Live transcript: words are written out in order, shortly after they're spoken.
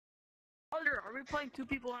Are we playing 2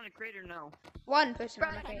 people on a crate or no? One person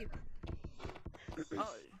on the crate.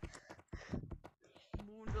 Oh.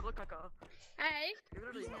 Moon, they look like a... Hey. They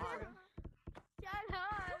literally are. Shut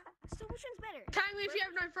up. So which one's better? Tag me if you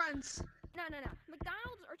have no friends. No.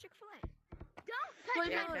 McDonald's or Chick-fil-A? Don't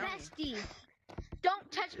Wait, touch my tell me. bestie. Don't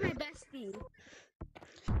touch my bestie.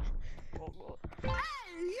 Whoa. Hey,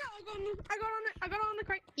 yeah, I got on the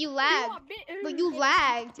crate. You lagged. But you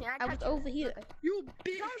lagged. Yeah, I was over here. You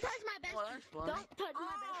bitch. Don't touch my bestie. Well, that's fun. Don't touch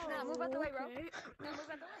my bestie. No, move out the way, bro. Okay. No, move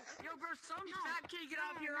out the way. Yo, bro, some fat kid get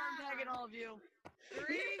off here. I'm tagging all of you. 3,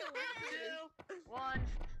 2, 1.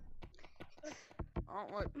 Oh,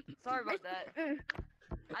 what? Sorry about that.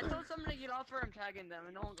 I told someone to get off her. I'm tagging them,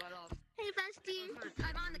 and no one got off. Hey, bestie.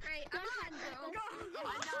 I'm on the crate. I'm on, bro.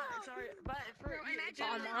 I'm not. Sorry, but for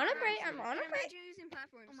I'm on a crate. I'm on a crate. You're using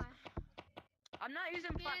platforms. I'm not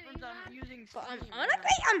using platforms. I'm using. But I'm Steam, on a man.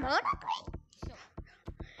 crate. I'm on a crate.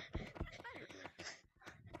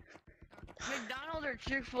 McDonald's or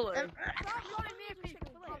Chick-fil-A? Stop calling me a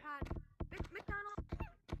Chick-fil-A.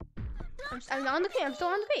 McDonald's. I'm on the crate. I'm still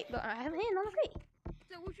on the crate. But I have a hand on the crate.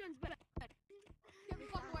 So which one's better? Get the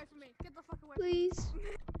fuck away from me. Get the fuck away. Please.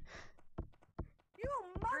 You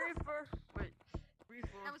mother. Wait.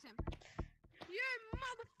 Reefer. That was him. You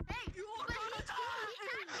mother. Hey, You are but gonna he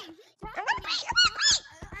tagged me. He I'm tagged on a me. crate. I'm on a crate.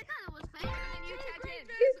 I thought it was fair, and then you tagged him.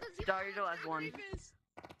 Sorry, you're the last one.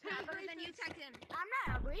 Yeah, but then you tagged him. I'm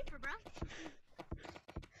not a reefer, bro.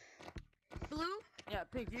 Blue? Yeah,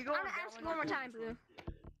 Pink, you go. I'm gonna ask one more time, Blue.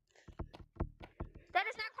 That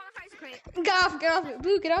does not qualify as a crate. Get off. Get off.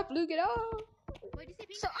 Blue, get off. Blue, get off. What did you say,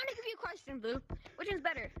 Pink? So I'm gonna give you a question, Blue. Which one's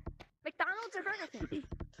better? McDonald's or Burger King?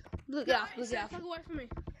 Blue, get off. Blue, get off. Fuck away from me.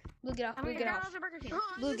 Blue, get off. I mean, Blue, get off. McDonald's or Burger King?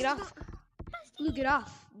 Blue, get off. Blue, get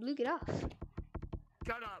off. Blue, get off.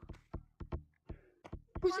 Shut up.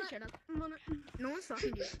 Who said shut up? No one's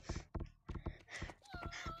talking to you.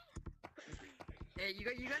 Hey, you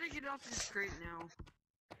gotta get off this crate now.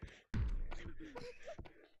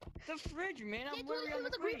 The fridge, man. I'm literally on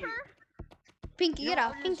the crate. Pinky, get No,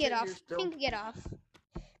 off. we're Pinky, gonna get sit off. here still. Pinky, get off.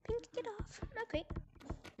 Pinky, get off. Okay.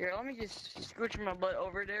 Here, let me just scooch my butt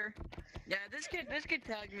over there. Yeah, this kid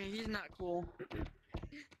tagged me. He's not cool.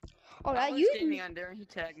 Oh, I that was you? standing on there and he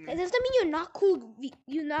tagged me. Does that mean you're not cool?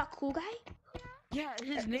 You're not cool, guy? Yeah,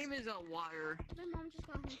 his name is Wire. My mom just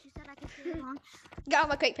got home. She said I could stay along. Get off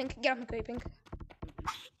my crate, Pink. Get off my crate, Pink.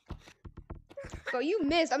 Bro, you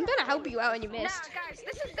missed. I'm trying to help you out and you No, missed. guys,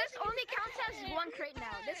 this only counts as one crate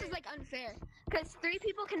now. This is like unfair, because 3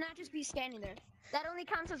 people cannot just be standing there. That only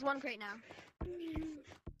counts as one crate now. So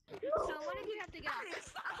what if you have to get off?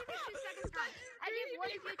 I'll give you 2 seconds to run. I give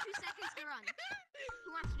one of you 2 seconds to run.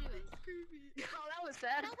 Who wants to do it? Oh, that was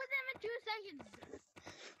sad. Help with them in 2 seconds.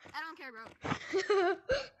 I don't care, bro.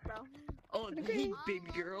 Bro. Oh, hey,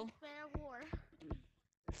 baby girl. Fair war.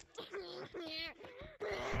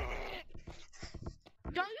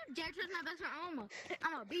 Don't you dare touch my best friend.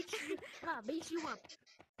 I'm gonna beat you. I'm gonna beat you up.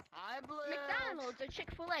 I blue. McDonald's or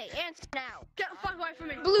Chick-fil-A. Answer now. Get the fuck away from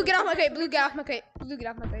me. Blue, get off my crate. Blue, get off my crate. Blue, get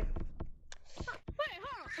off my crate. Wait,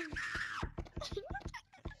 hold on.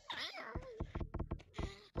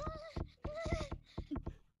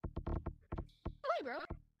 Hey, bro.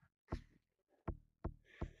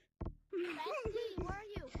 Bestie, where are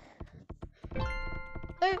you?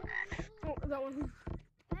 Hey. Oh, that one.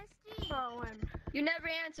 Bestie. Oh, when. You never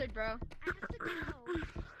answered, bro. I have to go.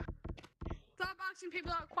 Stop asking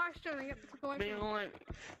people that question and get the fuck away They from me. only.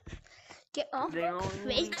 Get off They my only.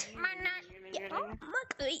 crate. My Get off my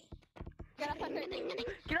crate. Get off my crate.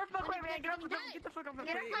 Get off my crate, man. Get the fuck off my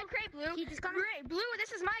Get off crate. my crate, Blue. He just got Great, Blue,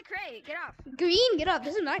 this is my crate. Get off. Green, get off.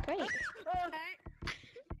 This is my crate. Okay.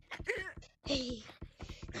 Hey.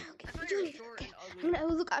 I Okay, thought you Julie. were short and I'm ugly. gonna,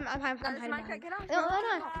 oh, look, I'm That is hiding my behind. crate. Get off. No, no,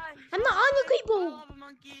 no. Bye. I'm not on your crate, I bro. love a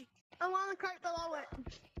monkey. I'm on the crate below it.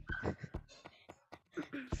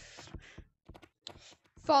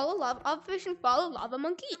 Follow lava, operation follow lava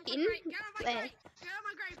monkey Get in off my crate. Get off my play. crate. Get off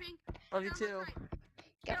my crate, Pink. Love you Get off my too. crate.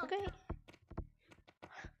 Get off my crate.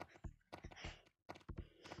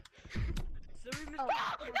 So we missed. No, I was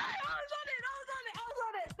on it. No,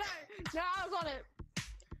 I was on it.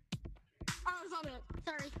 I was on it.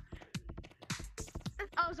 Sorry.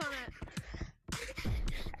 I was on it.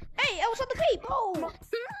 Hey, I was on the crate, bro.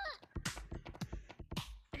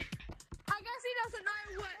 I guess he doesn't know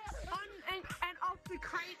what on and off the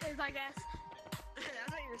crate is, I guess. I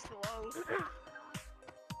thought you were slow.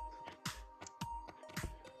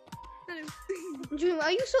 June,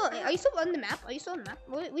 are you still on the map? Are you still on the map?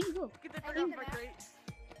 Where'd you go? Get the fuck off my crate.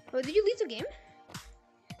 Oh, did you leave the game?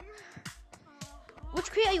 Which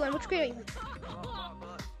crate are you on? Which crate are you on?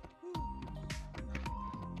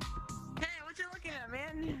 Hey, what's your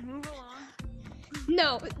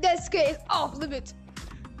No, this guy is off limits.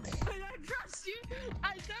 I don't trust you.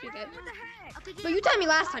 I don't. You What the heck? Okay, But you told me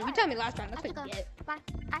last time. You told me last time. That's I have what to you go. get. Bye.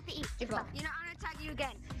 I have to eat. You go. You know, I'm gonna tag you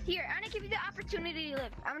again. Here, I'm gonna give you the opportunity to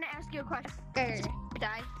live. I'm gonna ask you a question. Okay. If you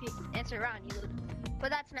die, if you answer wrong, you lose. But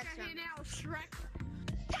that's next Hey round. now, Shrek.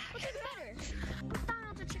 What's better?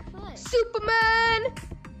 McDonald's or Chick-fil-A? Superman.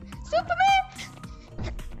 Superman.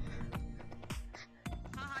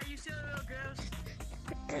 Haha, you silly little ghost.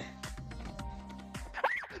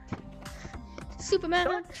 Superman.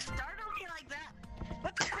 Don't startle me like that.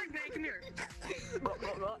 What the heck, man? Come here. What?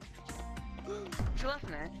 What you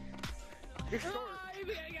laughing at? You're short.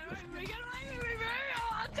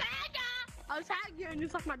 I'll tag you and you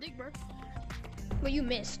suck my dick, bro. Well, you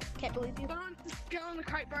missed. Can't believe you. Get on the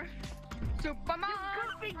kite, bro. Superman.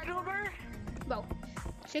 Goofy goober. Well,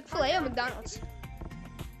 Chick-fil-A or McDonald's?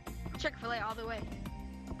 Chick-fil-A all the way.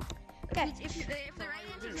 Okay. If the right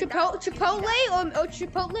answer is Chipotle or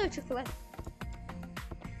Chipotle or Chick-fil-A?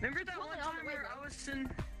 Remember that one Chipotle all time the way, where I was in...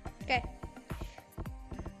 Okay.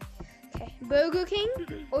 Okay. Burger King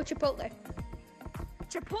or Chipotle?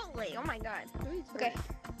 Chipotle. Oh my god. Okay.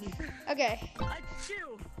 Okay. I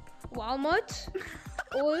chew. Walmart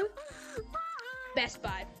or Best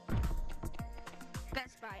Buy?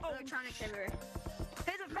 Best Buy. Electronics everywhere.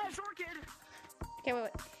 Hey, the fat short kid. Okay,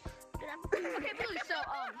 wait. Okay, Blue. So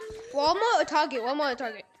Walmart or Target? Walmart or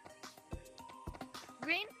Target?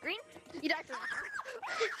 green. You die for that.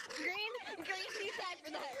 Green. You die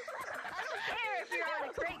for that. I don't care if you're on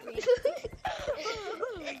a crate, green. I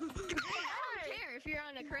don't care if you're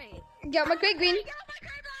on a crate. Got my crate green. Get on my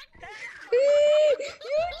crate, black. You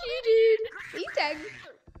cheated. You tagged.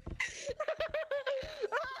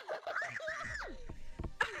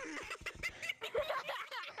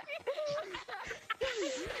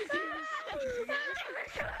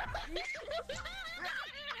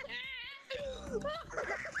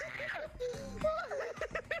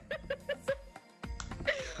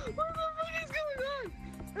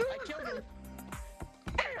 I killed him.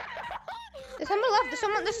 There's someone left.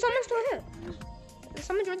 There's someone still here. There's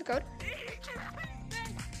someone joined the code.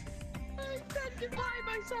 I said goodbye,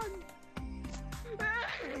 my son.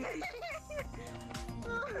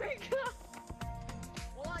 Oh my god.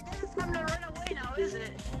 Well, I guess it's time to run away now, isn't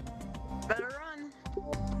it? Better run.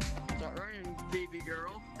 Start running, baby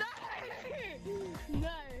girl. No.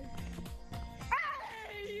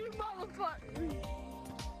 Hey, you motherfucker.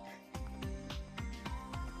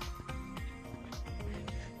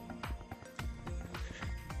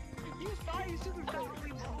 You thought you super fast, we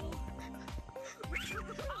know.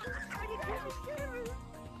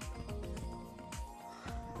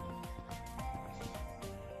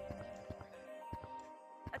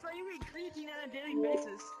 That's why you eat creatine on a daily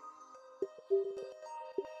basis.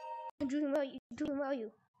 I'm doing well. You're doing well,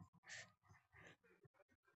 you.